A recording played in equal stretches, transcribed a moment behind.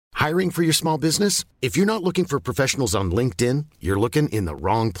Hiring for your small business? If you're not looking for professionals on LinkedIn, you're looking in the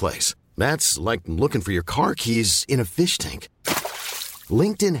wrong place. That's like looking for your car keys in a fish tank.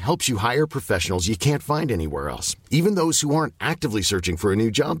 LinkedIn helps you hire professionals you can't find anywhere else, even those who aren't actively searching for a new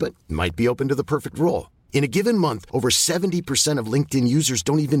job but might be open to the perfect role. In a given month, over 70% of LinkedIn users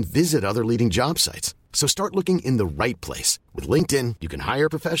don't even visit other leading job sites. So start looking in the right place. With LinkedIn, you can hire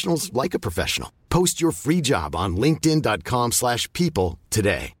professionals like a professional. Post your free job on linkedin.com/people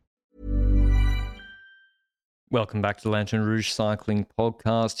today. Welcome back to the Lantern Rouge Cycling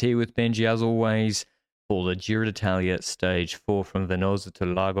Podcast, here with Benji as always for the Giro d'Italia Stage 4 from Venosa to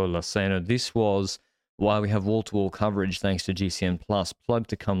Lago Laceno. This was why we have wall-to-wall coverage thanks to GCN+. Plug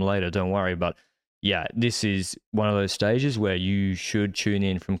to come later, don't worry, but yeah, this is one of those stages where you should tune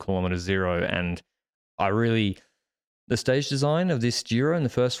in from kilometer zero. And the stage design of this Giro in the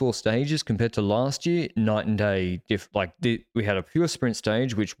first 4 stages compared to last year, night and day. We had a pure sprint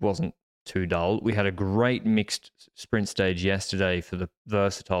stage, which wasn't too dull. We had a great mixed sprint stage yesterday for the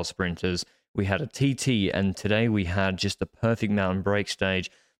versatile sprinters. We had a TT, and today we had just the perfect mountain break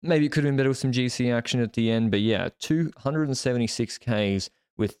stage. Maybe it could have been better with some GC action at the end, but yeah, 276 Ks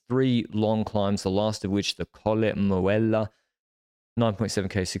with 3 long climbs, the last of which the Colle Moella, 9.7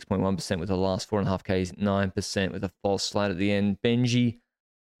 K, 6.1% with the last 4.5 Ks, 9% with a false slide at the end. Benji,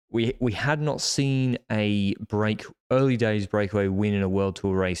 we had not seen a early days breakaway win in a World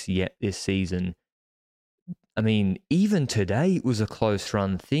Tour race yet this season. I mean, even today it was a close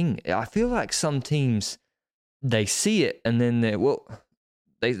run thing. I feel like some teams, they see it and then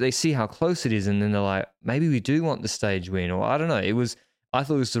they see how close it is and then they're like, maybe we do want the stage win, or I don't know. I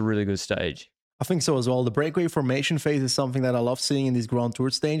thought it was a really good stage. I think so as well. The breakaway formation phase is something that I love seeing in these Grand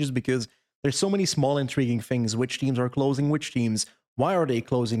Tour stages because there's so many small intriguing things. Which teams are closing which teams? Why are they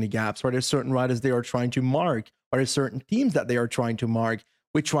closing the gaps? Are there certain riders they are trying to mark? Are there certain teams that they are trying to mark?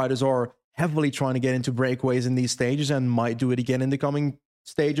 Which riders are heavily trying to get into breakaways in these stages and might do it again in the coming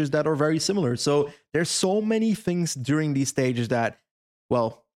stages that are very similar? So there's so many things during these stages that,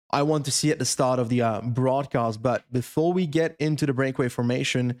 well, I want to see at the start of the broadcast. But before we get into the breakaway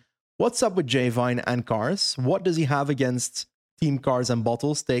formation, what's up with Jay Vine and Cars? What does he have against Team Cars and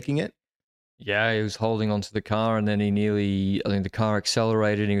Bottles taking it? Yeah, he was holding onto the car and then I think the car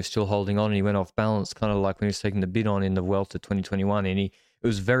accelerated and he was still holding on and he went off balance, kind of like when he was taking the bid on in the Vuelta 2021. And it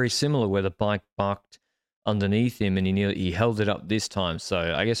was very similar where the bike bucked underneath him and he held it up this time.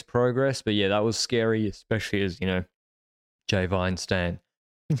 So I guess progress, but yeah, that was scary, especially as, Jay Vine stan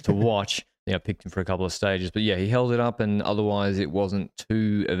to watch. I picked him for a couple of stages, but yeah, he held it up and otherwise it wasn't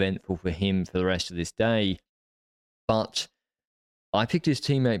too eventful for him for the rest of this day. But I picked his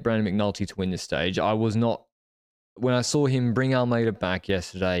teammate Brandon McNulty to win this stage. When I saw him bring Almeida back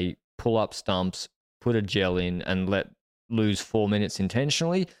yesterday, pull up stumps, put a gel in and lose 4 minutes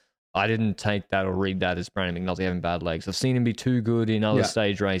intentionally, I didn't take that or read that as Brandon McNulty having bad legs. I've seen him be too good in other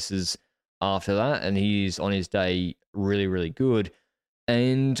stage races after that, and he's on his day really, really good.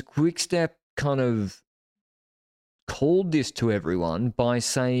 And Quickstep kind of called this to everyone by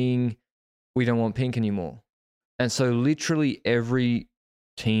saying, we don't want pink anymore. And so literally every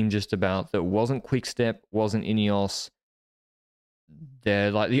team just about that wasn't Quickstep, wasn't Ineos,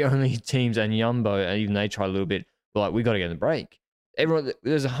 they're like the only teams, and Jumbo, and even they tried a little bit, were like, we got to get in the break.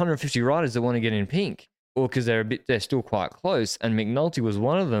 There's 150 riders that want to get in pink, or because they're still quite close, and McNulty was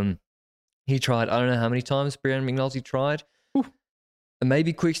one of them. He tried, I don't know how many times Brian McNulty tried. And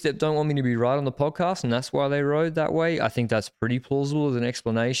maybe Quickstep don't want me to be right on the podcast, and that's why they rode that way. I think that's pretty plausible as an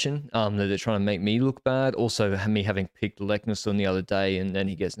explanation, that they're trying to make me look bad. Also, me having picked Leknesson the other day, and then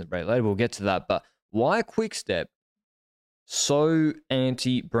he gets in the break later. We'll get to that. But why Quickstep so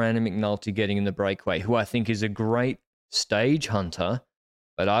anti-Brandon McNulty getting in the breakaway, who I think is a great stage hunter,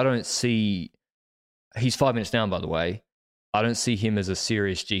 but I don't see... He's 5 minutes down, by the way. I don't see him as a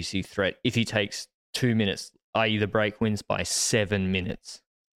serious GC threat if he takes 2 minutes, i.e. the break wins by 7 minutes.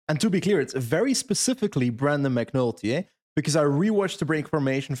 And to be clear, it's very specifically Brandon McNulty, because I rewatched the break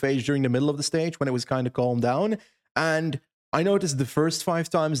formation phase during the middle of the stage when it was kind of calmed down, and I noticed the first 5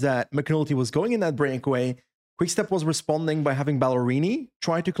 times that McNulty was going in that breakaway, Quickstep was responding by having Ballerini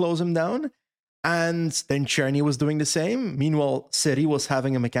try to close him down, and then Czerny was doing the same. Meanwhile, Seri was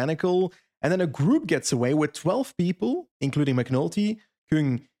having a mechanical, and then a group gets away with 12 people, including McNulty,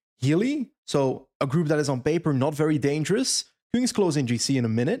 Kung, Healy, so a group that is on paper not very dangerous. Kung's closing GC in a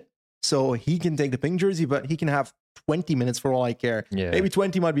minute, so he can take the pink jersey, but he can have 20 minutes for all I care. Yeah. Maybe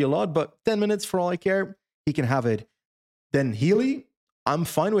 20 might be a lot, but 10 minutes for all I care, he can have it. Then Healy, I'm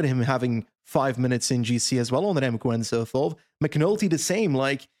fine with him having 5 minutes in GC as well on the Remco and so forth. McNulty the same,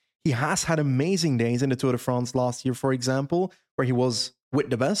 like he has had amazing days in the Tour de France last year, for example, where he was with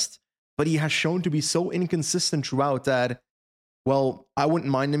the best, but he has shown to be so inconsistent throughout that, well, I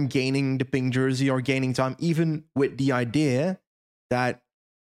wouldn't mind him gaining the pink jersey or gaining time, even with the idea that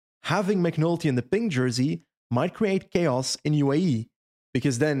having McNulty in the pink jersey might create chaos in UAE,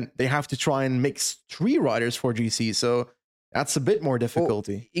 because then they have to try and mix 3 riders for GC. So that's a bit more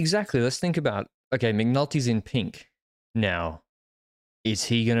difficulty. Well, exactly. Let's think about, okay, McNulty's in pink now. Is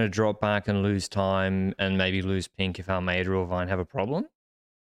he going to drop back and lose time and maybe lose pink if Almeida or Vine have a problem?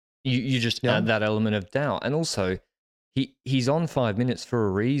 You just add that element of doubt. And also, he's on 5 minutes for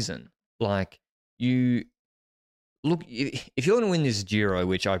a reason. Like, you look, if you're going to win this Giro,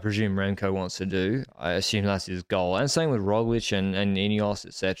 which I presume Remco wants to do, I assume that's his goal. And same with Roglic and Ineos,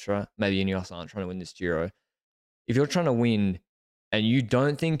 etc. Maybe Ineos aren't trying to win this Giro. If you're trying to win and you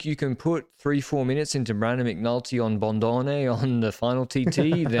don't think you can put 3-4 minutes into Brandon McNulty on Bondone on the final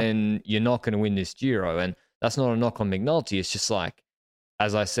TT, then you're not going to win this Giro. And that's not a knock on McNulty. It's just like,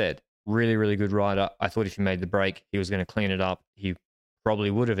 as I said, really, really good rider. I thought if he made the break, he was going to clean it up. He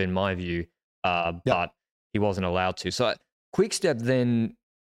probably would have, in my view, but he wasn't allowed to. So Quick-Step then,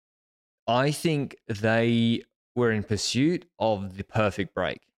 I think they were in pursuit of the perfect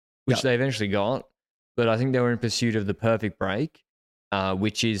break, which they eventually got. But I think they were in pursuit of the perfect break,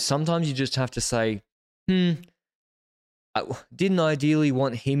 which is sometimes you just have to say, I didn't ideally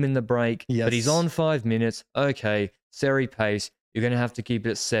want him in the break, but he's on 5 minutes. Okay, Seri pace. You're going to have to keep it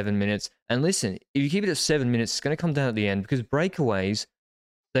at 7 minutes. And listen, if you keep it at 7 minutes, it's going to come down at the end, because breakaways,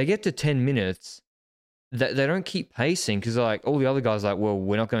 they get to 10 minutes. They don't keep pacing, because like all the other guys are like, well,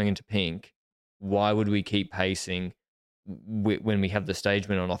 we're not going into pink. Why would we keep pacing when we have the stage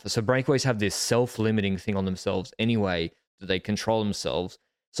win on offer? So breakaways have this self-limiting thing on themselves anyway, that they control themselves.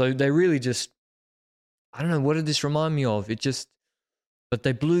 So they really just, I don't know, what did this remind me of? But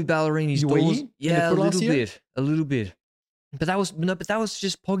they blew Ballerini's doors. Yeah, a little bit. But that was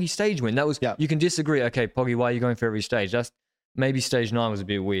just Poggy stage win. That was, you can disagree. Okay, Poggy, why are you going for every stage? That's maybe stage 9 was a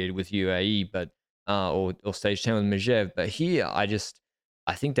bit weird with UAE, but or stage 10 with Mejev. But here, I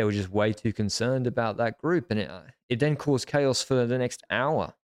think they were just way too concerned about that group, and it then caused chaos for the next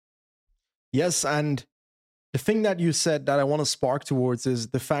hour. Yes, and the thing that you said that I want to spark towards is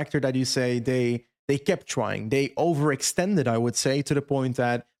the factor that you say they kept trying. They overextended, I would say, to the point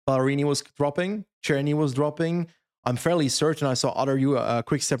that Ballerini was dropping, Czerny was dropping. I'm fairly certain I saw other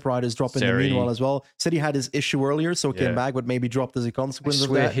Quick-Step riders drop in the meanwhile as well. Said he had his issue earlier, so came back, but maybe dropped as a consequence of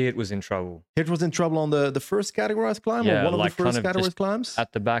that. I swear Hirt was in trouble. Hirt was in trouble on the first categorized climb, or one of the first categorized climbs?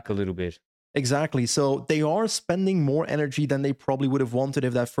 At the back a little bit. Exactly. So they are spending more energy than they probably would have wanted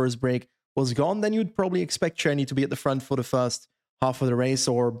if that first break was gone. Then you'd probably expect Czerny to be at the front for the first half of the race,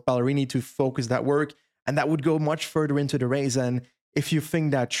 or Ballerini to focus that work, and that would go much further into the race. And if you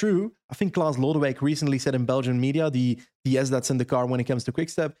think that true, I think Klaas Lodewijk recently said in Belgian media, the DS that's in the car when it comes to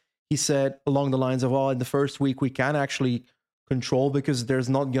Quick-Step, he said along the lines of, in the first week we can actually control because there's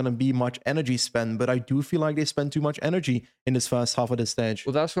not going to be much energy spent. But I do feel like they spend too much energy in this first half of the stage.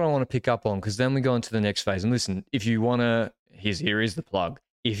 Well, that's what I want to pick up on, because then we go into the next phase. And listen, if you want to, here is the plug.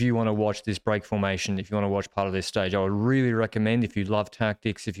 If you want to watch this break formation, if you want to watch part of this stage, I would really recommend, if you love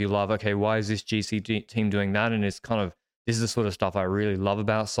tactics, if you love, okay, why is this GC team doing that? And it's kind of, this is the sort of stuff I really love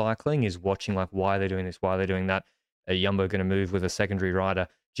about cycling, is watching like why they're doing this, why they're doing that. Jumbo going to move with a secondary rider.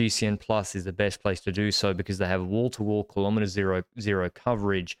 GCN Plus is the best place to do so, because they have wall-to-wall kilometer zero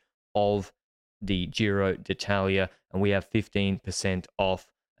coverage of the Giro d'Italia, and we have 15% off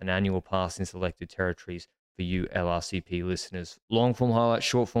an annual pass in selected territories for you LRCP listeners. Long-form highlights,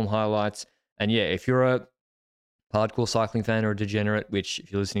 short-form highlights, and yeah, if you're a hardcore cycling fan or a degenerate, which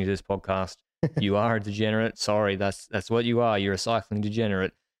if you're listening to this podcast, you are a degenerate. Sorry, that's what you are. You're a cycling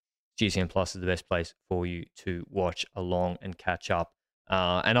degenerate. GCN Plus is the best place for you to watch along and catch up.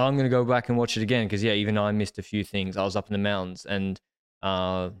 And I'm going to go back and watch it again, because, even I missed a few things. I was up in the mountains, and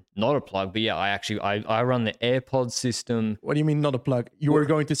not a plug, but I run the AirPod system. What do you mean not a plug? You were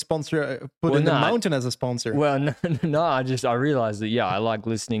going to sponsor, put in the mountain as a sponsor. Well, no, I realized that, I like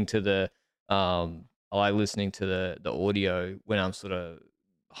listening to the audio when I'm sort of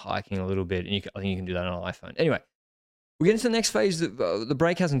hiking a little bit, and I think you can do that on an iPhone. Anyway, we get into the next phase. The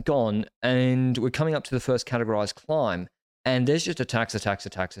break hasn't gone, and we're coming up to the first categorized climb, and there's just attacks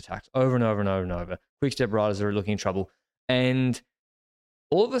over and over and over and over. Quick-Step riders are looking in trouble, and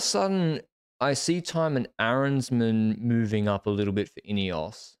all of a sudden, I see Thymen Arensman moving up a little bit for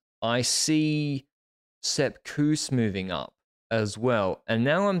Ineos. I see Sepp Kuss moving up as well, and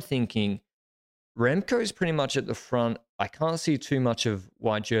now I'm thinking, Remco is pretty much at the front. I can't see too much of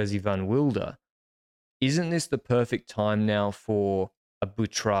white jersey Van Wilder. Isn't this the perfect time now for a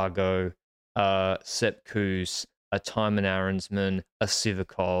Buitrago, Sepp Kuss, a Timon Aronsman, a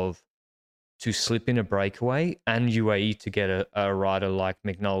Sivakov to slip in a breakaway and UAE to get a rider like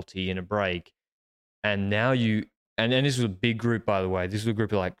McNulty in a break. And now and this was a big group, by the way. This was a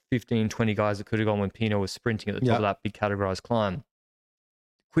group of like 15, 20 guys that could have gone when Pino was sprinting at the top of that big categorized climb.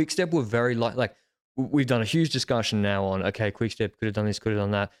 Quickstep were very like we've done a huge discussion now on, okay, Quickstep could have done this, could have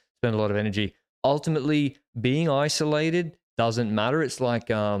done that, spent a lot of energy. Ultimately, being isolated doesn't matter. It's like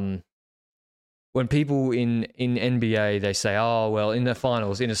when people in NBA, they say, oh, well, in the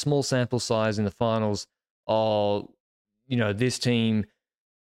finals, in a small sample size in the finals, this team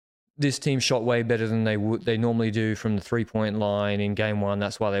shot way better than they normally do from the 3-point line in game one.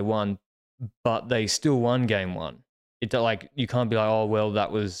 That's why they won, but they still won game one. You can't be like, oh, well,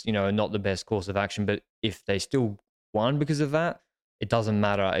 that was, not the best course of action. But if they still won because of that, it doesn't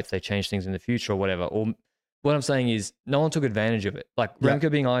matter if they change things in the future or whatever. Or what I'm saying is no one took advantage of it. Like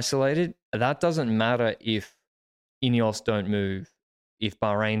Remco being isolated, that doesn't matter if Ineos don't move, if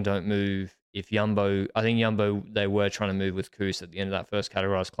Bahrain don't move, if Jumbo, they were trying to move with Koos at the end of that first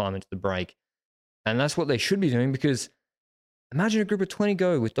categorized climb into the break. And that's what they should be doing, because imagine a group of 20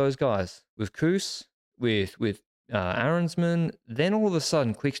 go with those guys, with Koos, with Aronsman. Then all of a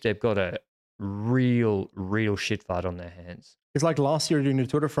sudden, Quickstep got a real shit fight on their hands. It's like last year during the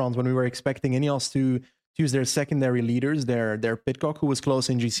Tour de France when we were expecting Ineos to use their secondary leaders, their Pidcock, who was close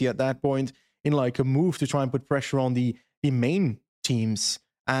in GC at that point, in like a move to try and put pressure on the main teams,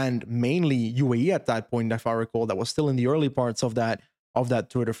 and mainly UAE at that point, if I recall. That was still in the early parts of that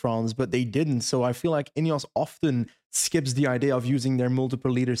Tour de France, but they didn't. So I feel like Ineos often skips the idea of using their multiple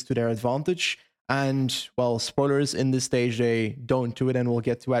leaders to their advantage. And, well, spoilers, in this stage, they don't do it, and we'll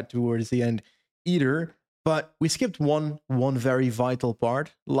get to that towards the end either. But we skipped one very vital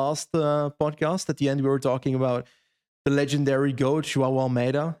part last podcast. At the end, we were talking about the legendary GOAT, Joao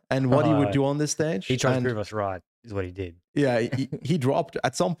Almeida, and what he would do on this stage. He tried to prove us right, is what he did. Yeah, he dropped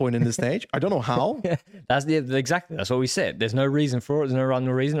at some point in the stage. I don't know how. Exactly. That's what we said. There's no reason for it. There's no rhyme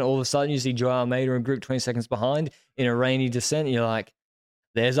or reason. All of a sudden, you see Joao Almeida in group 20 seconds behind in a rainy descent. And you're like,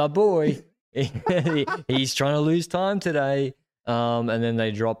 there's our boy. He's trying to lose time today. And then they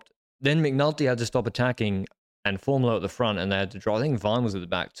dropped. Then McNulty had to stop attacking and form low at the front, and they had to draw. I think Vine was at the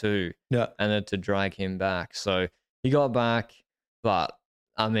back too. Yeah. And they had to drag him back. So he got back. But,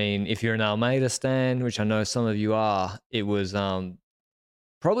 I mean, if you're an Almeida stan, which I know some of you are, it was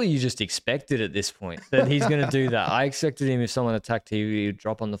probably you just expected at this point that he's going to do that. I expected him, if someone attacked, he would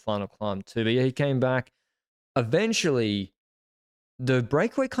drop on the final climb too. But yeah, he came back. Eventually, the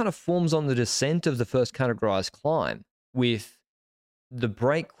breakaway kind of forms on the descent of the first categorized climb, with the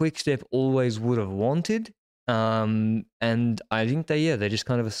break Quickstep always would have wanted. And I think they just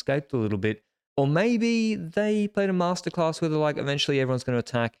kind of escaped a little bit. Or maybe they played a masterclass where they're like, eventually everyone's going to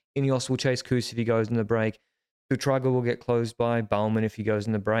attack. Ineos will chase Koos if he goes in the break. Butraga will get closed by Baumann if he goes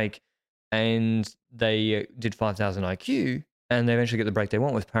in the break. And they did 5,000 IQ, and they eventually get the break they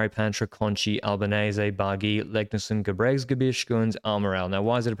want with Paripantra, Conchi, Albanese, Bargi, Legnesson, Gebregs, Gabish, Guns, Almiral. Now,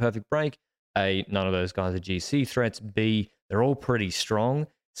 why is it a perfect break? A, none of those guys are GC threats. B, they're all pretty strong.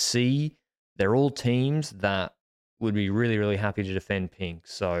 C, they're all teams that would be really, really happy to defend pink.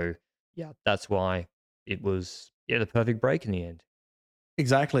 So, yeah, that's why it was, the perfect break in the end.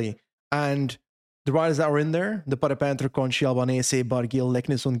 Exactly. And the riders that were in there, the Paripantra, Conchi, Albanese, Barguil,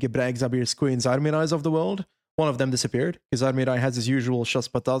 Leknesson, Gebreg, Zabir, Skui, and Zarmirais of the world, one of them disappeared because Zarmirai has his usual Shas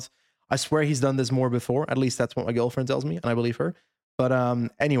Patat. I swear he's done this more before. At least that's what my girlfriend tells me, and I believe her. But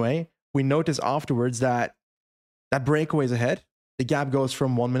anyway, we notice afterwards that breakaway is ahead. The gap goes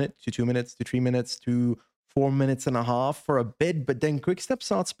from 1 minute to 2 minutes to 3 minutes to 4 minutes and a half for a bit, but then Quickstep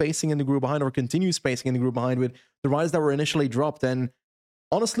starts spacing in the group behind, or continues spacing in the group behind with the riders that were initially dropped. And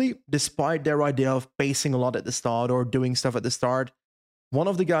honestly, despite their idea of pacing a lot at the start or doing stuff at the start, one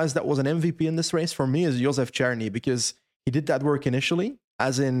of the guys that was an MVP in this race for me is Josef Czerny, because he did that work initially,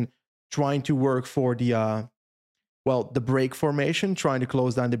 as in trying to work for the break formation, trying to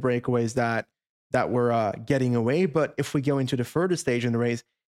close down the breakaways that were getting away. But if we go into the further stage in the race,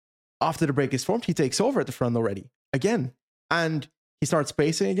 after the break is formed, he takes over at the front already again, and he starts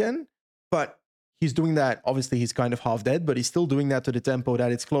pacing again. But he's doing that. Obviously, he's kind of half dead, but he's still doing that to the tempo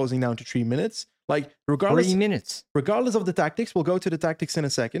that it's closing down to 3 minutes. Like, regardless, 3 minutes. Regardless of the tactics, we'll go to the tactics in a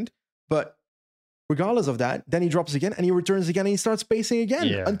second. But regardless of that, then he drops again and he returns again and he starts pacing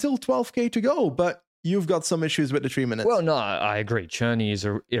again until 12K to go. But you've got some issues with the 3 minutes. Well, no, I agree. Czerny is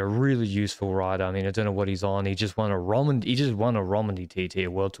a really useful rider. I mean, I don't know what he's on. He just won a Romandy TT, a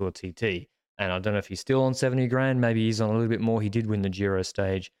World Tour TT. And I don't know if he's still on 70 grand. Maybe he's on a little bit more. He did win the Giro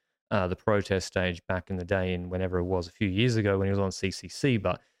stage, the protest stage back in the day, and whenever it was, a few years ago when he was on CCC.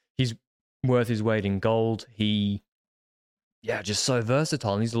 But he's worth his weight in gold. Just so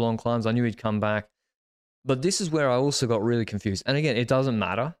versatile. And these are long climbs. I knew he'd come back. But this is where I also got really confused. And again, it doesn't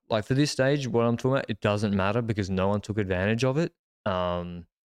matter. Like for this stage, what I'm talking about, it doesn't matter because no one took advantage of it. And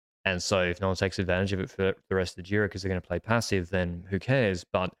so if no one takes advantage of it for the rest of the Giro because they're going to play passive, then who cares?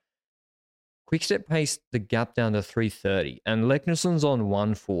 But Quickstep paced the gap down to 3:30 and Leknesson's on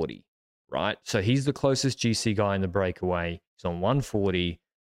 1:40, right? So he's the closest GC guy in the breakaway. He's on 1:40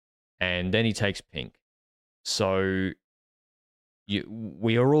 and then he takes pink. So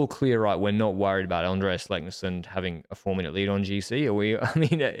we are all clear, right? We're not worried about Andreas Leknesson having a 4-minute lead on GC. Are we? I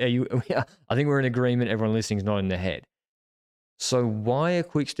mean, I think we're in agreement. Everyone listening's not in their head. So why are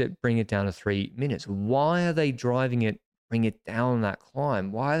Quickstep bring it down to 3 minutes? Why are they driving it, bring it down that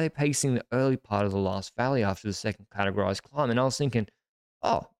climb? Why are they pacing the early part of the last valley after the second categorized climb? And I was thinking,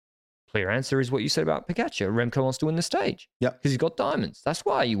 clear answer is what you said about Pogačar. Remco wants to win the stage. Yeah, because he's got diamonds. That's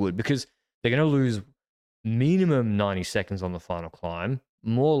why you would, because they're going to lose minimum 90 seconds on the final climb,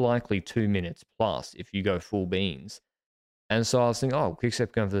 more likely 2 minutes plus if you go full beans. And so I was thinking,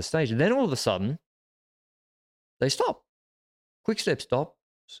 Quickstep going for the stage. And then all of a sudden, they stop. Quickstep stops.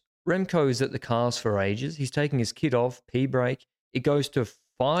 Remco is at the cars for ages. He's taking his kit off, P-brake. It goes to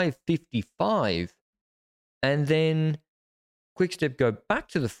 5:55. And then Quickstep go back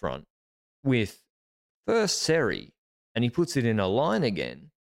to the front with first Seri, and he puts it in a line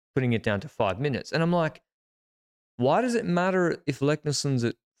again, putting it down to 5 minutes. And I'm like, why does it matter if Leknesson's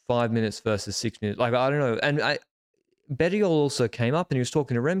at 5 minutes versus 6 minutes? Like, I don't know. And Bettiol also came up and he was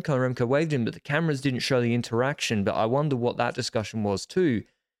talking to Remco, and Remco waved him, but the cameras didn't show the interaction. But I wonder what that discussion was too.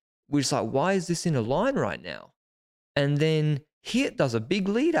 We're just like, why is this in a line right now? And then Hirt does a big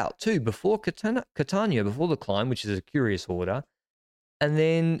lead out too before Catania, before the climb, which is a curious order. And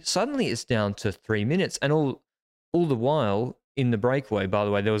then suddenly it's down to 3 minutes. And all the while in the breakaway, by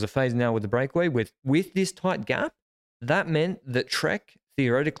the way, there was a phase now with the breakaway with this tight gap. That meant that Trek,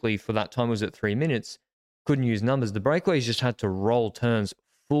 theoretically, for that time was at 3 minutes, couldn't use numbers. The breakaways just had to roll turns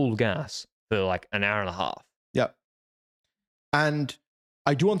full gas for like an hour and a half. Yeah. And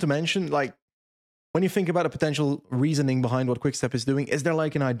I do want to mention, like, when you think about a potential reasoning behind what Quickstep is doing, is there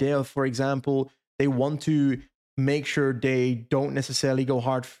like an idea of, for example, they want to make sure they don't necessarily go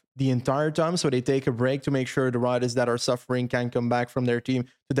hard the entire time, so they take a break to make sure the riders that are suffering can come back from their team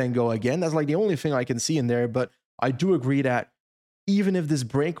to then go again? That's like the only thing I can see in there. But I do agree that even if this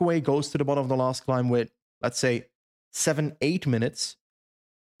breakaway goes to the bottom of the last climb with, let's say, 7-8 minutes,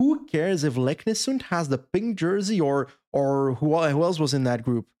 who cares if Leknesund has the pink jersey or who else was in that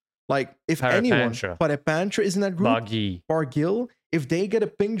group? Like, if anyone, Parapantra is in that group, Barguil, if they get a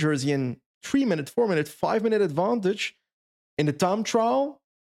pink jersey in 3 minute, 4 minute, 5 minute advantage in the time trial,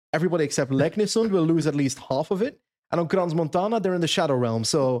 everybody except Leknesund will lose at least half of it. And on Crans Montana, they're in the shadow realm.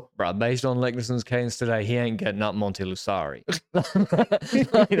 So, bro, based on Leknesson's cadence today, he ain't getting up Monte Lusari.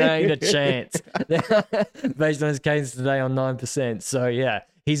 There ain't a chance. Based on his cadence today on 9%. So, yeah,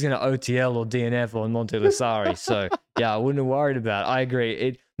 he's going to OTL or DNF on Monte Lusari. So, yeah, I wouldn't have worried about it. I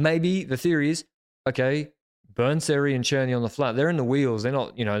agree. Maybe the theory is, okay, burn Seri and Cherney on the flat. They're in the wheels. They're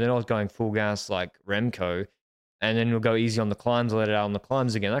not, they're not going full gas like Remco. And then we'll go easy on the climbs, let it out on the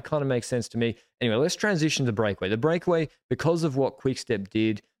climbs again. That kind of makes sense to me. Anyway, let's transition to the breakaway. The breakaway, because of what Quickstep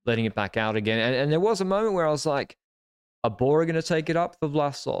did, letting it back out again. And there was a moment where I was like, are Bora going to take it up for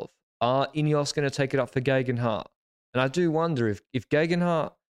Vlasov? Are Ineos going to take it up for Gegenhardt? And I do wonder if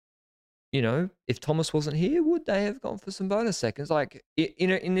Gegenhardt, if Thomas wasn't here, would they have gone for some bonus seconds? Like,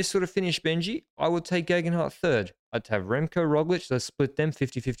 in this sort of finish, Benji, I would take Gegenhardt third. I'd have Remco, Roglic, let's split them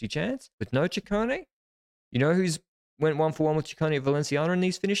 50-50 chance with no Ciccone. You know who's went 1-for-1 with Ciccone at Valenciana in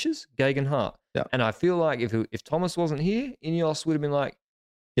these finishes? Gegenhardt. Yeah. And I feel like if Thomas wasn't here, Ineos would have been like,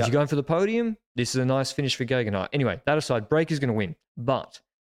 if you're going for the podium, this is a nice finish for Gegenhardt. Anyway, that aside, Break is going to win. But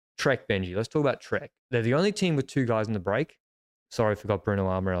Trek, Benji, let's talk about Trek. They're the only team with two guys in the break. Sorry, I forgot Bruno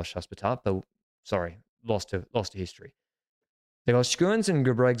Armourel Chaspatat, but sorry, lost to history. They got Schoens and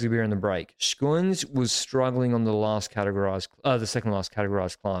Gebregsgebir in the break. Schoens was struggling on the second last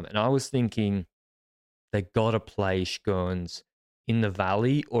categorized climb. And I was thinking, they got to play Schoens in the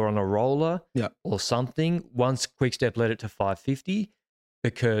valley or on a roller or something once Quickstep led it to 5:50,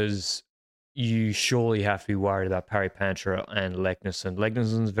 because you surely have to be worried about Parapantra and Leknesson.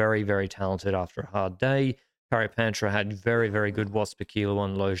 Leknesson's very, very talented after a hard day. Parapantra had very, very good watts per kilo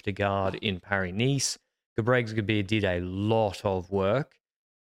on Loge de Garde in Paris-Nice. Gebregsgebir did a lot of work.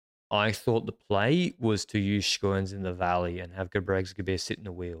 I thought the play was to use Schoens in the valley and have Gebregsgebir sit in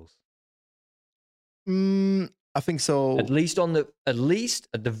the wheels. I think so. At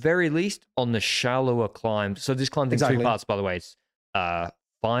the very least, on the shallower climb. So this climb's in two parts, by the way. It's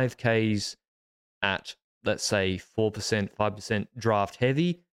 5Ks at, let's say, 4%, 5% draft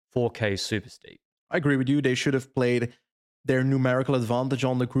heavy, 4K super steep. I agree with you. They should have played their numerical advantage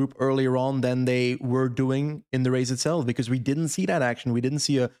on the group earlier on than they were doing in the race itself, because we didn't see that action. We didn't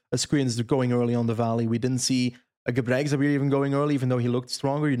see a Skriniar going early on the Valley. We didn't see a Gebregs even going early, even though he looked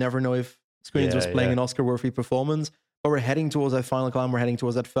stronger. You never know if Skriniar was playing an Oscar-worthy performance. But we're heading towards that final climb. We're heading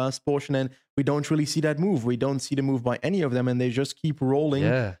towards that first portion, and we don't really see that move. We don't see the move by any of them, and they just keep rolling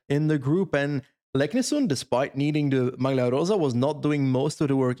in the group. And Leknesund, despite needing the Maglia Rosa, was not doing most of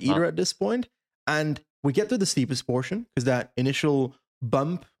the work either at this point. And we get to the steepest portion, because that initial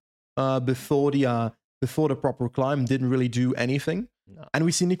bump before the proper climb didn't really do anything. No. And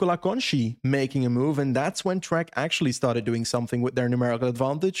we see Nicola Conchi making a move, and that's when Trek actually started doing something with their numerical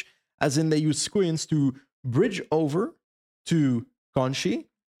advantage, as in they used Skriniar to bridge over to Conchi,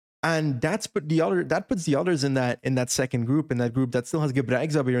 and that puts the others in that second group, in that group that still has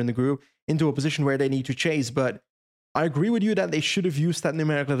Gebregs up here in the group, into a position where they need to chase. But I agree with you that they should have used that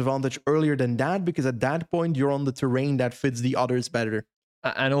numerical advantage earlier than that, because at that point you're on the terrain that fits the others better.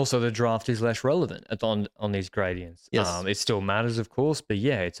 And also the draft is less relevant on these gradients. Yes. It still matters, of course, but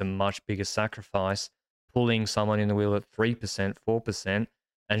yeah, it's a much bigger sacrifice pulling someone in the wheel at 3%, 4%.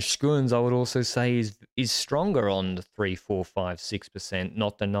 And Skuns, I would also say, is stronger on the 3, 4, 5, 6%,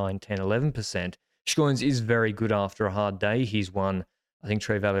 not the 9, 10, 11%. Skuns is very good after a hard day. He's won, I think,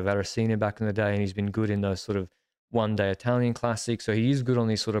 Tre Valle Veracina back in the day, and he's been good in those sort of one-day Italian classics. So he is good on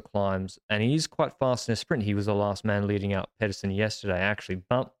these sort of climbs, and he is quite fast in a sprint. He was the last man leading out Pedersen yesterday, actually.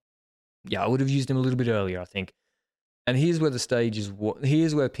 But yeah, I would have used him a little bit earlier, I think. And here's where the stage is.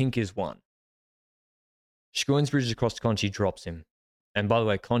 Here's where Pink is won. Skuns bridges across to Conchi, drops him. And by the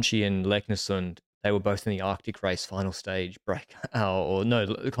way, Conchi and Leknesund, they were both in the Arctic race final stage break.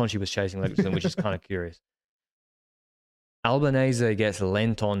 Conchi was chasing Leknesund, which is kind of curious. Albanese gets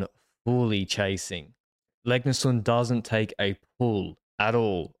lent on fully chasing. Leknesund doesn't take a pull at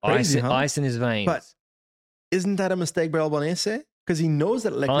all. Crazy, ice in his veins. But isn't that a mistake by Albanese? Because he knows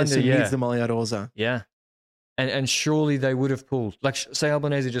that Leknesund needs the Maglia Rosa. Yeah. And surely they would have pulled. Like, say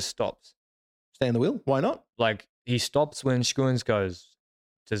Albanese just stops. Stay in the wheel. Why not? Like, he stops when Skuns goes.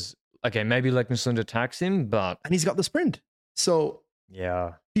 Maybe Leknesund attacks him, but... And he's got the sprint. So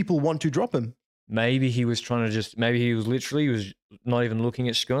yeah, people want to drop him. Maybe he was trying to he was not even looking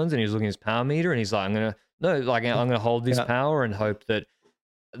at Skuns, and he was looking at his power meter, and he's like, I'm going to hold this power and hope that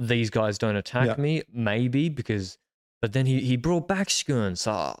these guys don't attack me. Maybe, but then he brought back Skuns.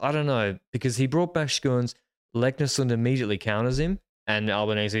 So I don't know, because he brought back Skuns, Leknesund immediately counters him, and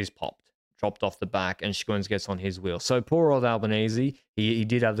Albanese's dropped off the back, and Skuns gets on his wheel. So poor old Albanese, he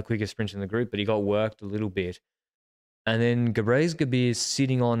did have the quickest sprint in the group, but he got worked a little bit. And then Gebregs is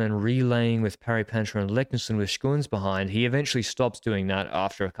sitting on and relaying with Pari Pantra and Leknesund with Skuns behind. He eventually stops doing that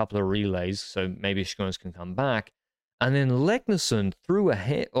after a couple of relays, so maybe Skuns can come back. And then Leknesund through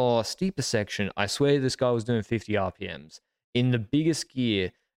a steeper section. I swear this guy was doing 50 RPMs in the biggest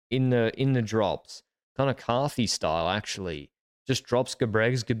gear, in the drops, kind of Carthy style actually. Just drops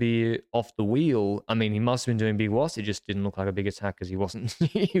Gebregs off the wheel. I mean, he must have been doing big watts. It just didn't look like a big attack because he wasn't.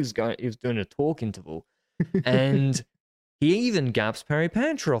 he was doing a torque interval, and he even gaps Pari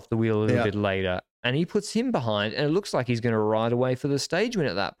Pantra off the wheel a little bit later, and he puts him behind, and it looks like he's going to ride away for the stage win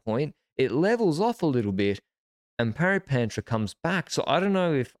at that point. It levels off a little bit, and Pari Pantra comes back. So I don't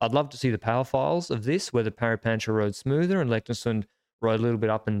know if I'd love to see the power files of this, whether Pari Pantra rode smoother and Leknesund rode a little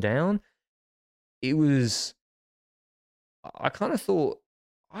bit up and down. It was. I kind of thought,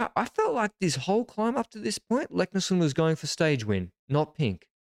 I felt like this whole climb up to this point, Leknesund was going for stage win, not pink.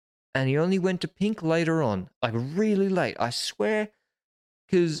 And he only went to pink later on, like really late. I swear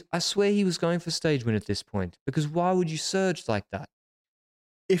he was going for stage win at this point. Because why would you surge like that?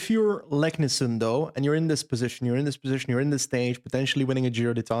 If you're Leknesund, though, and you're in this position, you're in this stage, potentially winning a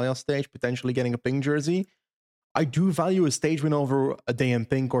Giro d'Italia stage, potentially getting a pink jersey, I do value a stage win over a day in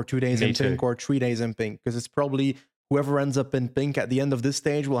pink or 2 days in pink or 3 days in pink, because it's probably whoever ends up in pink at the end of this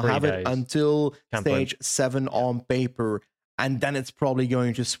stage will have it until stage 7 on paper. And then it's probably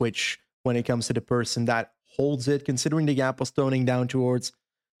going to switch when it comes to the person that holds it, considering the gap was toning down towards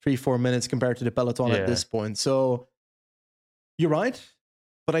 3-4 minutes compared to the peloton at this point. So you're right,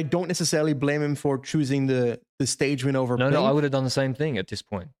 but I don't necessarily blame him for choosing the stage win over pink. No, I would have done the same thing at this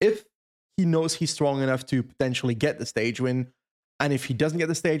point. If he knows he's strong enough to potentially get the stage win, and if he doesn't get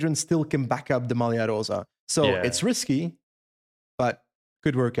the stage win, still can back up the Maglia Rosa. So it's risky, but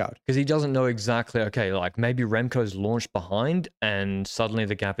could work out. Because he doesn't know exactly, like maybe Remco's launched behind and suddenly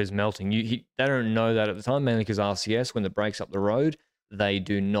the gap is melting. They don't know that at the time, mainly because RCS, when it breaks up the road, they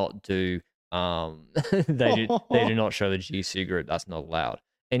do not do, they do not show the GC group. That's not allowed.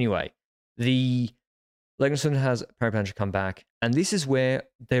 Anyway, the Legnesund has Parapantra come back, and this is where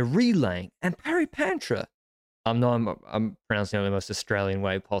they're relaying. And Parapantra, I'm pronouncing it in the most Australian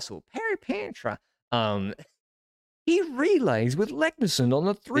way possible. Parapantra, he relays with Legnesund on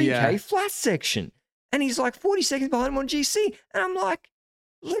the 3K flat section, and he's like 40 seconds behind him on GC. And I'm like,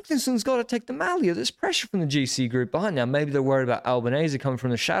 Legnesund's got to take the Malia. There's pressure from the GC group behind. Now, maybe they're worried about Albanese coming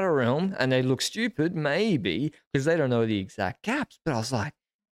from the Shadow Realm, and they look stupid, maybe, because they don't know the exact gaps. But I was like,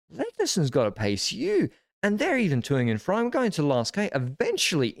 Legnesund's got to pace you. And they're even touring in front. I'm going to the last K.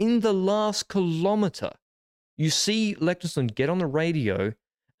 Eventually, in the last kilometer, you see Legnesund get on the radio,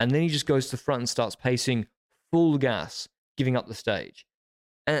 and then he just goes to the front and starts pacing full gas, giving up the stage.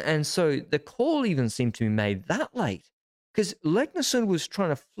 And so the call even seemed to be made that late, because Legnesund was trying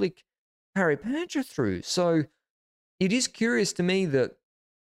to flick Parapantra through. So it is curious to me that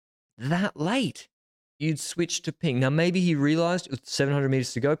late you'd switch to ping. Now, maybe he realized with 700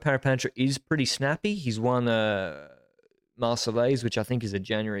 meters to go, Parapantra is pretty snappy. He's won Marseillaise, which I think is a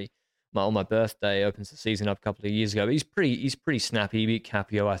January, on my birthday, opens the season up a couple of years ago. But he's pretty snappy. He beat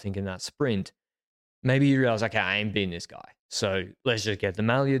Capio, I think, in that sprint. Maybe he realized, okay, I ain't beating this guy. So let's just get the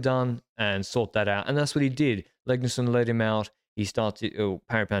Malia done and sort that out. And that's what he did. Legnesund led him out. He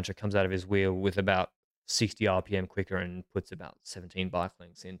Parapantra comes out of his wheel with about 60 RPM quicker and puts about 17 bike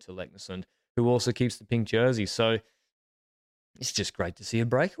lengths into Legnesund, who also keeps the pink jersey. So it's just great to see a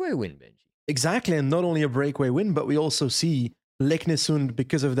breakaway win, Benji. Exactly, and not only a breakaway win, but we also see Legnesund,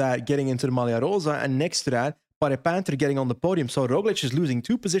 because of that, getting into the Maglia Rosa, and next to that, Parapantra getting on the podium. So Roglic is losing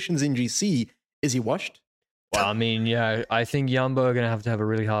 2 positions in GC. Is he washed? Well, I mean, yeah, I think Jumbo are going to have a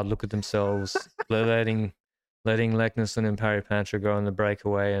really hard look at themselves, letting Legnesund and Parapantra go on the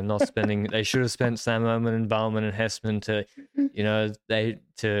breakaway and not spending. They should have spent Sam Omen and Bauman and Hessman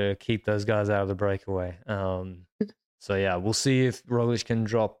to keep those guys out of the breakaway. So yeah, we'll see if Roglic can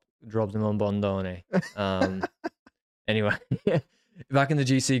drop them on Bondone. Anyway, back in the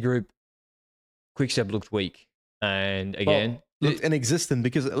GC group, Quickstep looked weak, and again looked inexistent,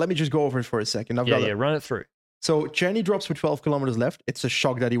 because let me just go over it for a second. Run it through. So Czerny drops with 12 kilometers left. It's a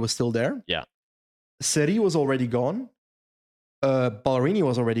shock that he was still there. Yeah. Seri was already gone. Ballerini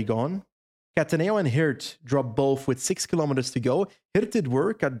was already gone. Cataneo and Hirt dropped both with 6 kilometers to go. Hirt did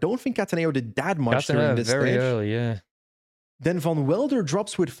work. I don't think Cataneo did that much during this very stage. Early, yeah. Then Van Welder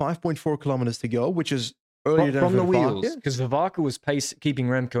drops with 5.4 kilometers to go, which is earlier than from the Vervaeke. wheels, because Vervaeke was keeping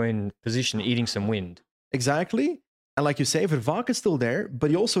Remco in position, eating some wind. Exactly. And like you say, Vervaeke is still there, but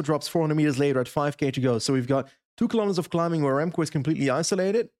he also drops 400 meters later at 5K to go. So we've got 2 kilometers of climbing where Remco is completely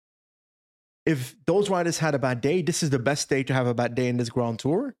isolated. If those riders had a bad day, this is the best day to have a bad day in this Grand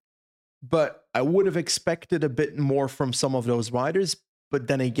Tour. But I would have expected a bit more from some of those riders. But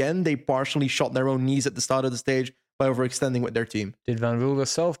then again, they partially shot their own knees at the start of the stage by overextending with their team. Did Van Wilder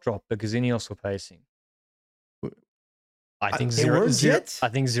self-drop because Ineos were pacing? I think They weren't yet. I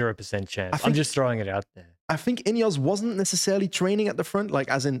think 0% chance. I'm just throwing it out there. I think Ineos wasn't necessarily training at the front, like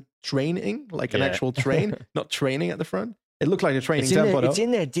as in training, like an actual train, not training at the front. It looked like a training tempo. It's in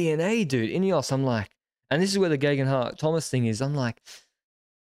their DNA, dude. Ineos, I'm like, and this is where the Gegenhardt Thomas thing is. I'm like,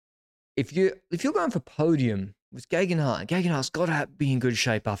 if you're going for podium with Gegenhardt's got to be in good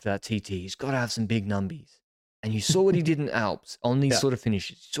shape after that TT. He's got to have some big numbies. And you saw what he did in Alps on these sort of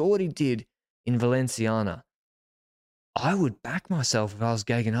finishes. You saw what he did in Valenciana. I would back myself if I was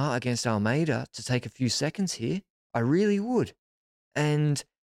Gegenhardt against Almeida to take a few seconds here. I really would. And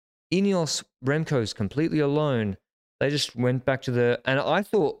Ineos, Remco's completely alone. They just went back to and I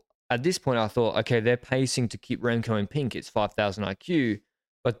thought, at this point, okay, they're pacing to keep Remco in pink. It's 5,000 IQ.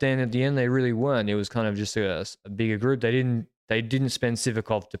 But then at the end, they really weren't. It was kind of just a bigger group. They didn't spend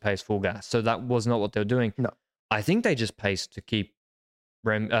Sivakov to pace full gas. So that was not what they were doing. No. I think they just paced to keep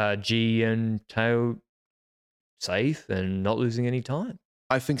G and Tao safe and not losing any time.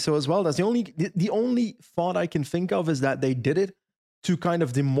 I think so as well. That's the only thought I can think of is that they did it to kind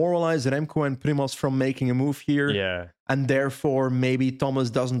of demoralize Remco and Primoz from making a move here. Yeah. And therefore, maybe Thomas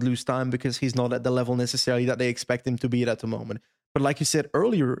doesn't lose time because he's not at the level necessarily that they expect him to be at the moment. But like you said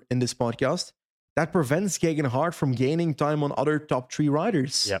earlier in this podcast, that prevents Gegenhardt from gaining time on other top 3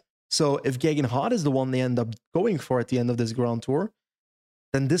 riders. Yep. So if Gegenhardt is the one they end up going for at the end of this Grand Tour,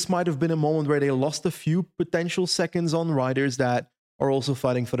 then this might have been a moment where they lost a few potential seconds on riders that are also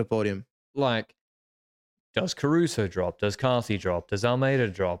fighting for the podium. Like, does Caruso drop? Does Carthy drop? Does Almeida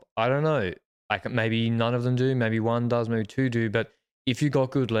drop? I don't know. Maybe none of them do. Maybe one does. Maybe 2 do. But if you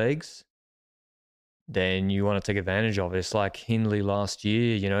got good legs, then you want to take advantage of it. It's like Hindley last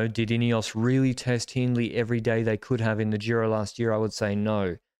year. Did Ineos really test Hindley every day they could have in the Giro last year? I would say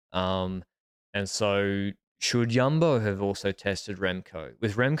no. And so should Jumbo have also tested Remco?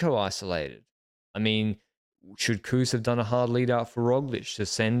 With Remco isolated, I mean, should Kuss have done a hard lead out for Roglic to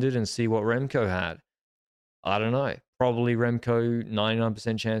send it and see what Remco had? I don't know. Probably Remco,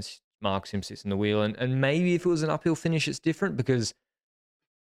 99% chance marks him, sits in the wheel. And maybe if it was an uphill finish, it's different because,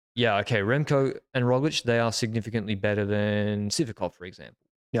 yeah, okay, Remco and Roglic, they are significantly better than Sivakov, for example.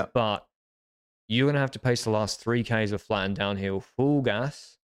 Yeah. But you're going to have to pace the last 3Ks of flat and downhill full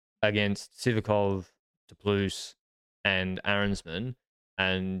gas against Sivakov, Toulouse, and Aronsman,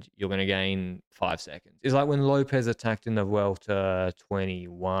 and you're going to gain 5 seconds. It's like when Lopez attacked in the Vuelta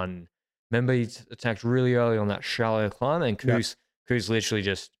 21. Remember, he attacked really early on that shallow climb, and Kuss literally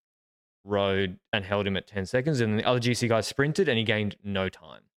just rode and held him at 10 seconds, and the other GC guy sprinted, and he gained no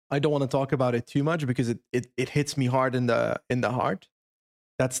time. I don't want to talk about it too much because it hits me hard in the heart.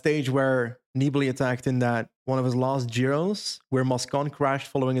 That stage where Nibali attacked in that one of his last Giros, where Moscon crashed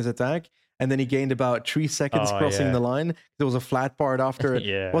following his attack, and then he gained about 3 seconds crossing the line. There was a flat part after it.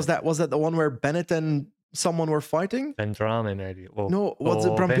 Yeah. Was that the one where Bennett and someone were fighting? Vendrame, maybe. No, was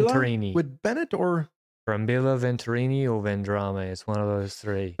it Brambilla Venturini. with Bennett or Brambilla, Venturini, or Vendrame? It's one of those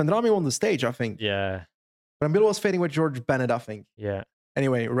three. Vendrame won the stage, I think. Yeah. Brambilla was fighting with George Bennett, I think. Yeah.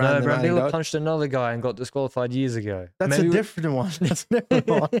 Anyway, Brambilla punched another guy and got disqualified years ago. That's a different one. That's a different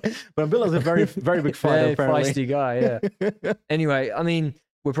one. Brambilla's a very, very big fighter, apparently. Feisty guy, yeah. Anyway, I mean,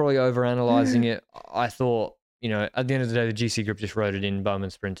 we're probably overanalyzing it. I thought, at the end of the day, the GC group just wrote it in. Bowman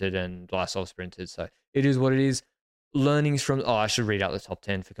sprinted and Vlasov sprinted. So it is what it is. Learnings from... I should read out the top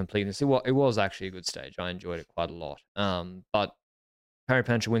 10 for completeness. It was actually a good stage. I enjoyed it quite a lot. But Harry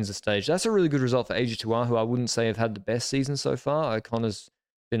Pancha wins the stage. That's a really good result for AG2R, who I wouldn't say have had the best season so far. O'Connor's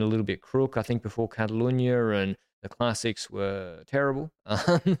been a little bit crook. I think before Catalunya and the classics were terrible.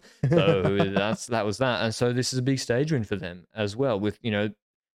 So that was that. And so this is a big stage win for them as well with,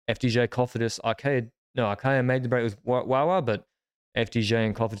 FDJ, Cofidis, Arkea made the break with Wawa, but FDJ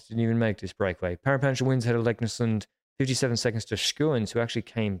and Cofidis didn't even make this breakaway. Parapancha wins ahead of Leknesund, 57 seconds to Skuens, who actually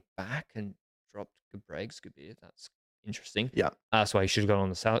came back and dropped Gebregsgebir. That's interesting. Yeah. That's why he should have gone on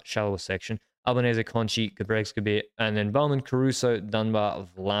the shallower section. Albanese, Conchi, Gebregsgebir, and then Bowman, Caruso, Dunbar,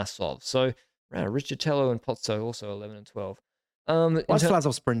 Vlasov. So, Richatello and Pozzo also 11 and 12. Why is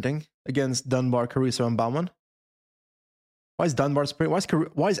Vlasov sprinting against Dunbar, Caruso, and Bauman? Why is Dunbar sprinting?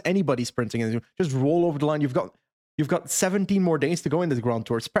 Why is anybody sprinting? Just roll over the line. You've got 17 more days to go in this Grand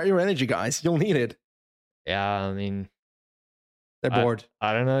Tour. Spare your energy, guys. You'll need it. Yeah, I mean... They're bored.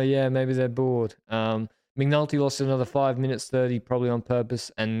 I don't know. Yeah, maybe they're bored. McNulty lost another 5 minutes 30, probably on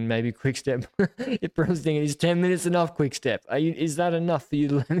purpose, and maybe Quickstep. If I'm thinking, is 10 minutes enough, Quickstep? Is that enough for you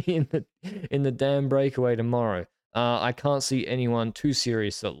to let me in the damn breakaway tomorrow? I can't see anyone too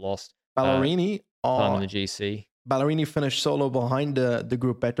serious that lost Ballerini time in the GC. Ballerini finished solo behind the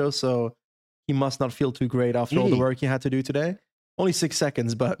Gruppetto, so he must not feel too great after all the work he had to do today. Only 6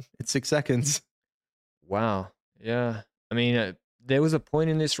 seconds, but it's 6 seconds. Wow. Yeah. I mean, there was a point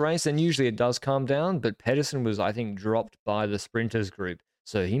in this race, and usually it does calm down, but Pedersen was, I think, dropped by the sprinters group,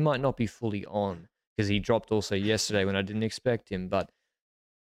 so he might not be fully on, because he dropped also yesterday when I didn't expect him, but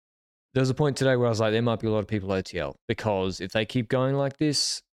there was a point today where I was like, there might be a lot of people OTL, because if they keep going like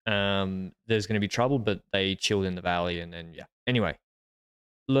this, there's going to be trouble, but they chilled in the valley, and then, yeah. Anyway,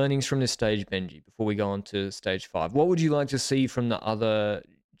 learnings from this stage, Benji, before we go on to stage 5. What would you like to see from the other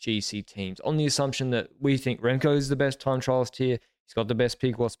GC teams, on the assumption that we think Remco is the best time trialist here, he's got the best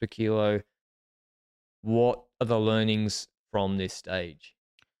peak watts per kilo? What are the learnings from this stage?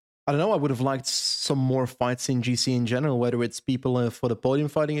 I don't know. I would have liked some more fights in GC in general, whether it's people for the podium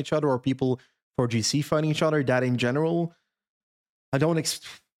fighting each other or people for GC fighting each other. That in general,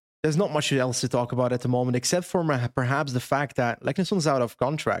 there's not much else to talk about at the moment, except for perhaps the fact that Leknesson's out of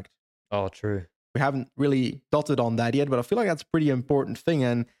contract. Oh, true. We haven't really dotted on that yet, but I feel like that's a pretty important thing.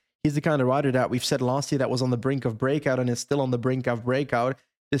 And he's the kind of rider that we've said last year that was on the brink of breakout and is still on the brink of breakout.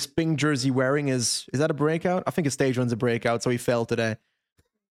 This pink jersey wearing is that a breakout? I think a stage one's a breakout, so he failed today.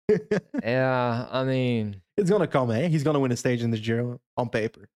 Yeah, I mean... It's going to come, eh? He's going to win a stage in the Giro on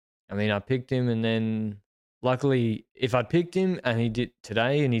paper. I mean, I picked him, and then luckily, if I'd picked him and he did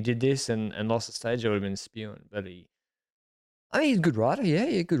today and he did this and lost the stage, I would have been spewing. But he's a good rider.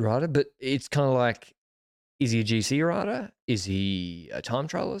 Yeah, good rider. But it's kind of like, is he a GC rider? Is he a time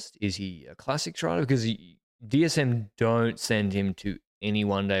trialist? Is he a classics rider? Because DSM don't send him to any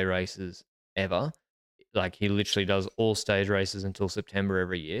one-day races ever. Like, he literally does all stage races until September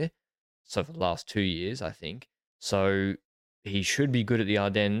every year. So for the last 2 years, I think. So he should be good at the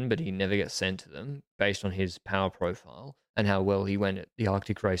Ardennes, but he never gets sent to them based on his power profile and how well he went at the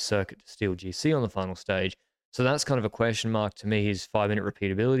Arctic race circuit to steal GC on the final stage. So that's kind of a question mark to me. His 5-minute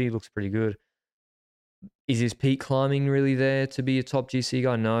repeatability looks pretty good. Is his peak climbing really there to be a top GC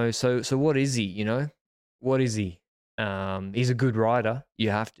guy? No. So what is he? What is he? He's a good rider. You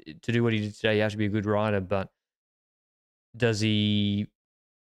have to do what he did today. You have to be a good rider, but does he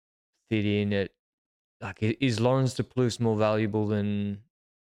fit in at is Lawrence de Plus more valuable than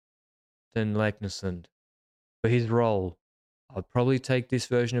Leknesund for his role? I'd probably take this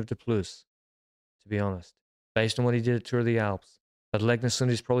version of de Plus, to be honest, based on what he did at Tour of the Alps. But Leknesund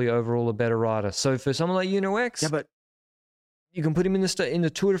is probably overall a better rider. So for someone like X, Yeah, but you can put him in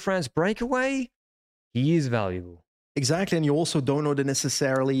the Tour de France breakaway. He is valuable. exactly, and you also don't know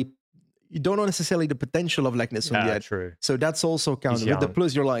necessarily the potential of Leknesund yet. True. So that's also counted. With the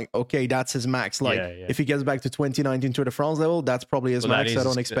Plus, you're like, okay, that's his max. Like, if he gets back to 2019 Tour de France level, that's probably his max. I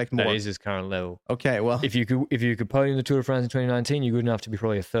don't expect more. That is his current level. Okay, well, if you could podium the Tour de France in 2019, you're good enough to be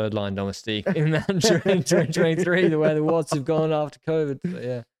probably a third line domestique in that in 2023. The way the watts have gone after COVID. So,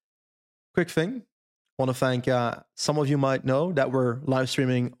 yeah. Quick thing. Want to thank some of you might know that we're live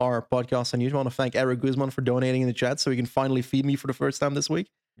streaming our podcast on YouTube. I want to thank Eric Guzman for donating in the chat so he can finally feed me for the first time this week.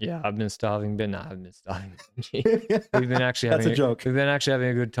 Yeah, I've been starving, but no, I haven't been starving. We've been actually having That's a joke. We've been actually having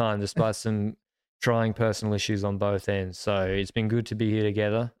a good time despite some trying personal issues on both ends. So it's been good to be here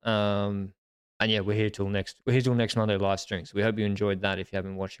together. And yeah, we're here till next Monday live stream. So we hope you enjoyed that if you have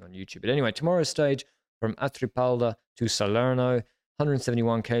been watching on YouTube. But anyway, tomorrow's stage from Atripalda to Salerno,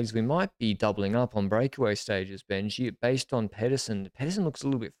 171 Ks. We might be doubling up on breakaway stages, Benji, based on Pedersen. Pedersen looks a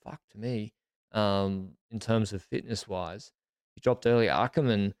little bit fucked to me in terms of fitness wise. He dropped early.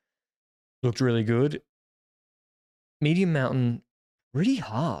 Ackerman looked really good. Medium mountain, really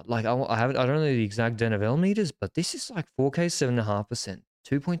hard. Like I don't know the exact Deneville meters, but this is like 4K 7.5%,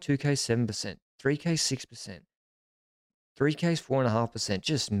 2.2K 7%, 3K 6%, 3K 4.5%.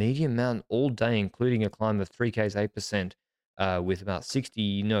 Just medium mountain all day, including a climb of 3K 8%, with about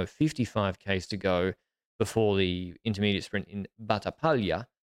 55 Ks to go before the intermediate sprint in Battipaglia.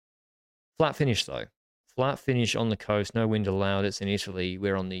 Flat finish though. Flat finish on the coast, no wind allowed. It's in Italy.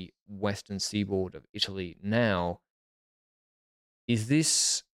 We're on the western seaboard of Italy now.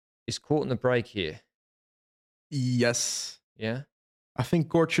 Is Court in the break here? Yes. Yeah? I think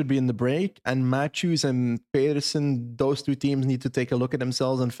Court should be in the break, and Matthews and Pedersen, those two teams need to take a look at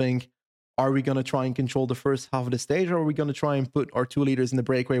themselves and think, are we going to try and control the first half of the stage, or are we going to try and put our two leaders in the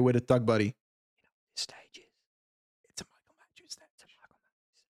breakaway with a tug buddy? Stages. It's a Michael Matthews stage.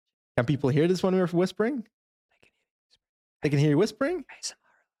 Can people hear this when we're whispering? They can hear you whispering?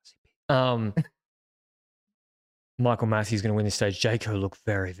 Michael Matthews going to win this stage. Jayco looked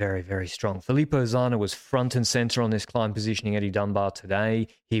very, very, very strong. Filippo Zana was front and center on this climb, positioning Eddie Dunbar today.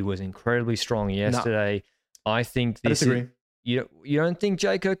 He was incredibly strong yesterday. No. I think this. I disagree. You don't think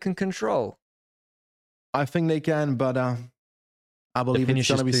Jayco can control? I think they can, but I believe it's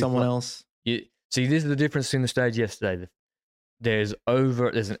going to be someone else. See, this is the difference between the stage yesterday. There's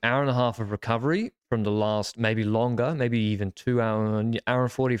an hour and a half of recovery from the last, maybe longer, maybe even 2 hour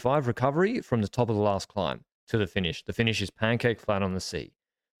and 45 recovery from the top of the last climb to the finish. The finish is pancake flat on the sea.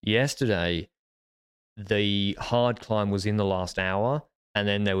 Yesterday, the hard climb was in the last hour, and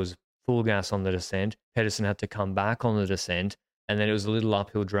then there was full gas on the descent. Pedersen had to come back on the descent, and then it was a little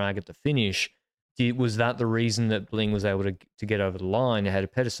uphill drag at the finish. Was that the reason that Bling was able to get over the line ahead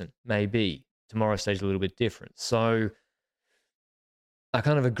of Pedersen? Maybe. Tomorrow's stage is a little bit different. So I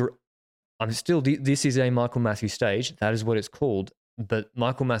kind of agree. This is a Michael Matthews stage. That is what it's called. But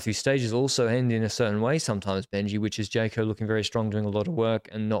Michael Matthews stages also end in a certain way sometimes, Benji, which is Jayco looking very strong, doing a lot of work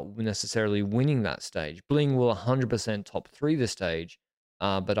and not necessarily winning that stage. Bling will 100% top 3 the stage.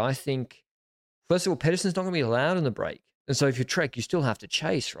 But I think, first of all, Pedersen's not going to be allowed in the break. And so if you trek, you still have to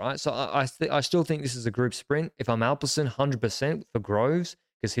chase, right? So I still think this is a group sprint. If I'm Alpecin, 100% for Groves,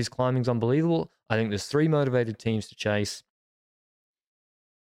 because his climbing's unbelievable. I think there's 3 motivated teams to chase.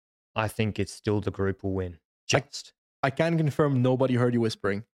 I think it's still the group will win. I can confirm nobody heard you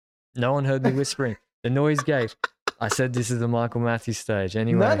whispering. No one heard me whispering. The noise gate. I said this is the Michael Matthews stage.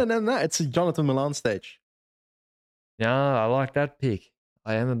 Anyway. No. It's a Jonathan Milan stage. Yeah, I like that pick.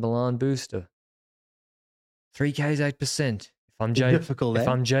 I am a Milan booster. 3K's 8%. If I'm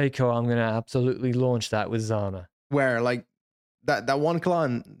Jayco, I'm going to absolutely launch that with Zana. Where, like, that one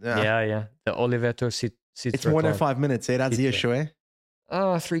climb? Yeah. The Oliveto Citra. It's more than 5 minutes, eh? That's the issue, eh?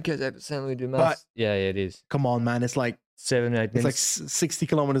 Oh, 3K's 8% we do maths. Yeah, it is. Come on, man. It's like 7, 8 minutes. It's like 60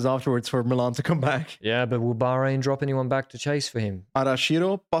 kilometers afterwards for Milan to come back. Yeah, but will Bahrain drop anyone back to chase for him?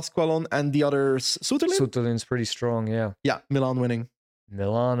 Arashiro, Pasqualon, and the others. Suterlin's pretty strong, yeah. Yeah, Milan winning.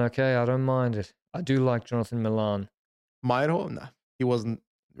 Milan, okay, I don't mind it. I do like Jonathan Milan. Mairo, nah, he wasn't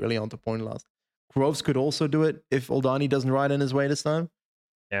really on the point last. Groves could also do it if Oldani doesn't ride in his way this time.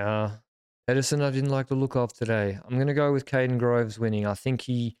 Yeah. Edison, I didn't like the look of today. I'm going to go with Caden Groves winning. I think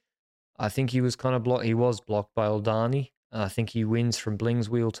he was kind of blocked. He was blocked by Oldani. I think he wins from Bling's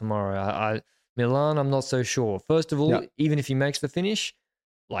wheel tomorrow. Milan, I'm not so sure. First of all, even if he makes the finish,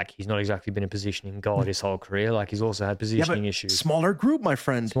 like he's not exactly been in positioning God his whole career. Like he's also had positioning issues. Smaller group, my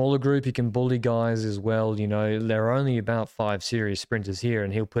friend. Smaller group, he can bully guys as well. You know, there are only about 5 serious sprinters here,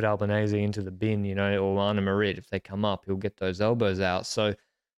 and he'll put Albanese into the bin, you know, or Anna Marit. If they come up, he'll get those elbows out. So,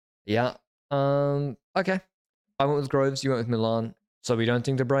 yeah. Okay. I went with Groves, you went with Milan. So we don't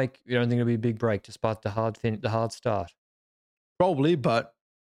think the break, we don't think it'll be a big break despite the hard start. Probably, but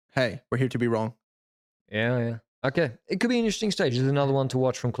hey, we're here to be wrong. Yeah. Okay. It could be an interesting stage. There's another one to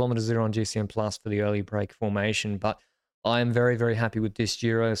watch from Kilometer Zero on GCN Plus for the early break formation, but I am very, very happy with this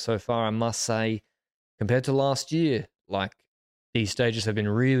Giro so far. I must say, compared to last year, like these stages have been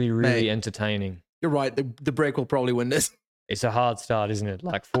really, really entertaining. You're right. The break will probably win this. It's a hard start, isn't it?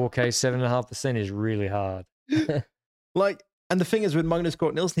 Like 4K, 7.5% is really hard. And the thing is with Magnus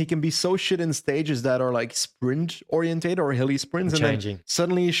Cort Nielsen, he can be so shit in stages that are like sprint oriented or hilly sprints. Then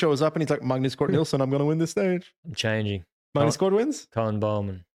suddenly he shows up and he's like, Magnus Cort Nielsen, I'm going to win this stage. I'm changing. Magnus Cort wins? Colin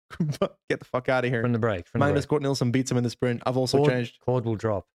Bowman. Get the fuck out of here. From the break. Magnus Cort Nielsen beats him in the sprint. I've also changed. Cord will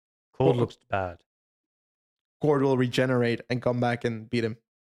drop. Cord looks bad. Cord will regenerate and come back and beat him.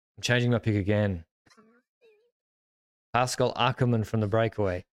 I'm changing my pick again. Pascal Ackermann from the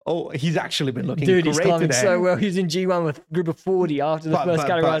breakaway. Oh, he's actually been looking great today. He's climbing so well. He's in G1 with a group of 40 after the first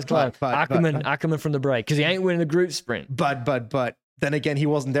categorized climb. Ackermann from the break because he ain't winning the group sprint. But then again, he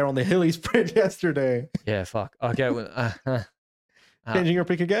wasn't there on the hilly sprint yesterday. Yeah, fuck. Okay. Changing your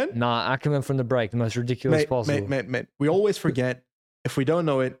pick again? Nah, Ackermann from the break, the most ridiculous possible. Mate. We always forget. If we don't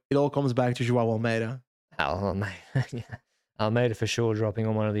know it, it all comes back to Joao Almeida. Almeida for sure dropping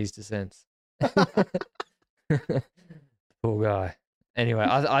on one of these descents. Poor guy. Anyway,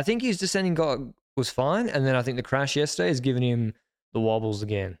 I think his descending was fine, and then I think the crash yesterday has given him the wobbles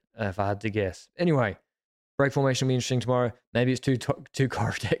again, if I had to guess. Anyway, break formation will be interesting tomorrow. Maybe it's two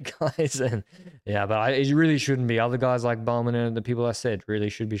Cortec guys, and but it really shouldn't be. Other guys like Bauman and the people I said really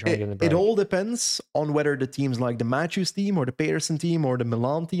should be trying to get in the break. It all depends on whether the teams like the Matthews team or the Peterson team or the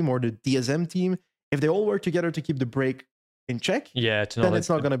Milan team or the DSM team, if they all work together to keep the break in check, then it's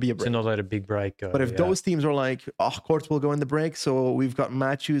not going to be a break. To not let a big break go. But if those teams are like, Court will go in the break, so we've got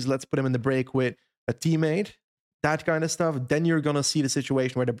Matthews, let's put him in the break with a teammate, that kind of stuff, then you're going to see the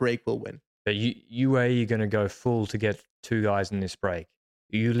situation where the break will win. But UAE are going to go full to get 2 guys in this break.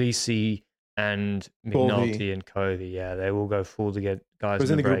 Ulisi and McNulty and Covey. Yeah, they will go full to get guys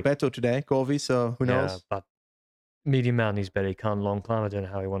in the break. He was in the Gruppetto today, Covey, so who knows? Yeah, but medium mountain he's better. He can't long climb. I don't know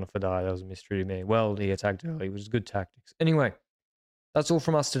how he won a Fadai. That was a mystery to me. Well, he attacked early. It was good tactics. Anyway, that's all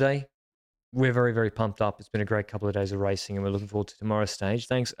from us today. We're very, very pumped up. It's been a great couple of days of racing, and we're looking forward to tomorrow's stage.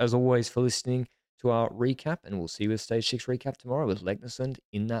 Thanks, as always, for listening to our recap, and we'll see you with Stage 6 recap tomorrow with Legnesund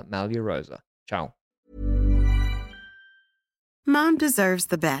in that Maglia Rosa. Ciao. Mom deserves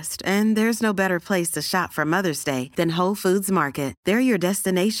the best, and there's no better place to shop for Mother's Day than Whole Foods Market. They're your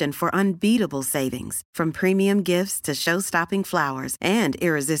destination for unbeatable savings, from premium gifts to show-stopping flowers and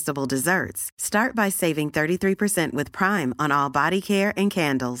irresistible desserts. Start by saving 33% with Prime on all body care and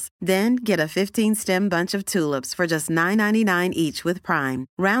candles. Then get a 15-stem bunch of tulips for just $9.99 each with Prime.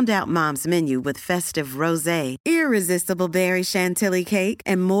 Round out Mom's menu with festive rosé, irresistible berry chantilly cake,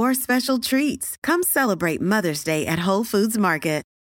 and more special treats. Come celebrate Mother's Day at Whole Foods Market.